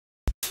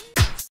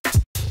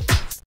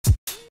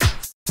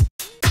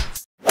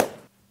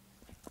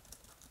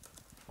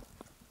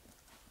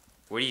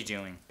What are you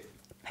doing?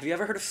 Have you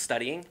ever heard of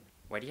studying?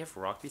 Why do you have a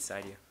rock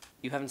beside you?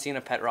 You haven't seen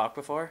a pet rock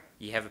before?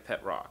 You have a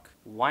pet rock.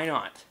 Why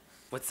not?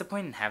 What's the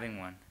point in having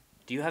one?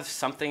 Do you have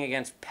something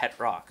against pet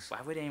rocks? Why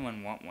would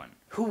anyone want one?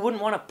 Who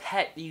wouldn't want a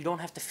pet that you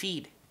don't have to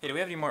feed? Hey, do we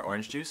have any more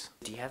orange juice?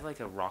 Do you have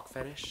like a rock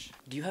fetish?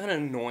 Do you have an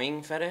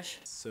annoying fetish?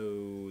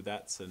 So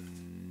that's a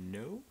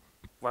no?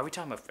 Why are we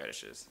talking about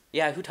fetishes?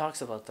 Yeah, who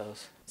talks about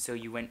those? So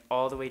you went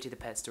all the way to the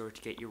pet store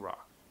to get your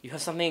rock. You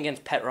have something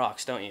against pet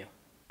rocks, don't you?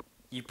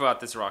 You bought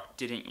this rock,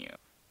 didn't you?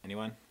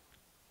 Anyone?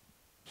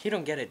 You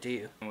don't get it, do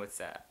you? What's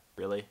that?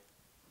 Really?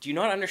 Do you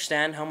not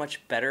understand how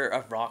much better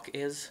a rock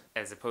is?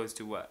 As opposed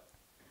to what?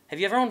 Have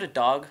you ever owned a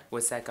dog?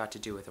 What's that got to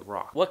do with a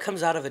rock? What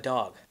comes out of a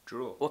dog?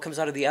 Drool. What comes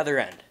out of the other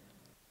end?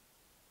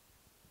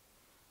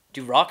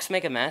 Do rocks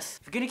make a mess?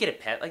 If you're gonna get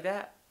a pet like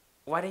that,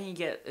 why don't you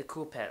get a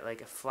cool pet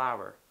like a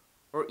flower?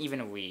 Or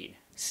even a weed?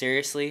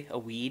 Seriously, a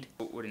weed?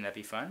 Wouldn't that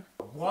be fun?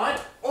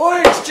 What?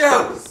 Orange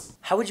juice!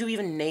 How would you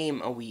even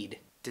name a weed?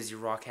 Does your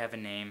rock have a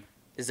name?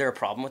 Is there a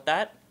problem with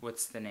that?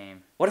 What's the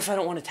name? What if I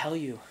don't want to tell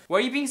you? Why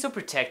are you being so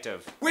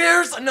protective?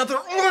 Where's another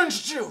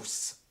orange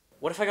juice?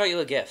 What if I got you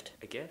a gift?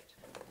 A gift?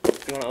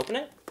 You want to open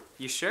it?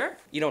 You sure?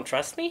 You don't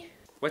trust me?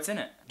 What's in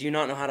it? Do you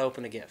not know how to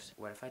open a gift?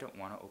 What if I don't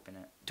want to open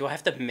it? Do I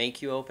have to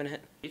make you open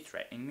it? Are you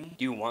threatening me?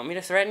 Do you want me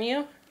to threaten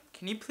you?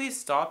 Can you please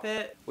stop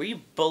it? Were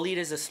you bullied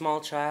as a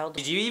small child?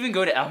 Did you even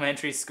go to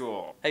elementary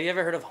school? Have you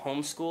ever heard of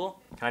homeschool?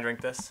 Can I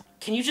drink this?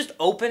 Can you just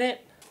open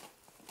it?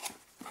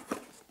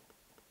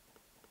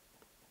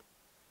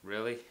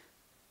 Really?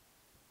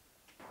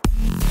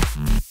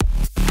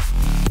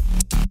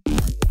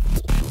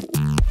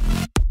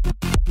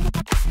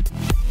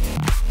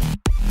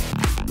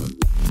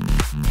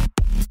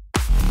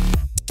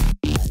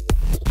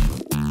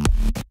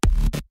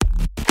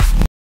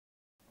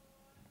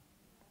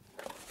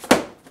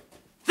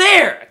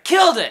 There! I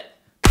killed it!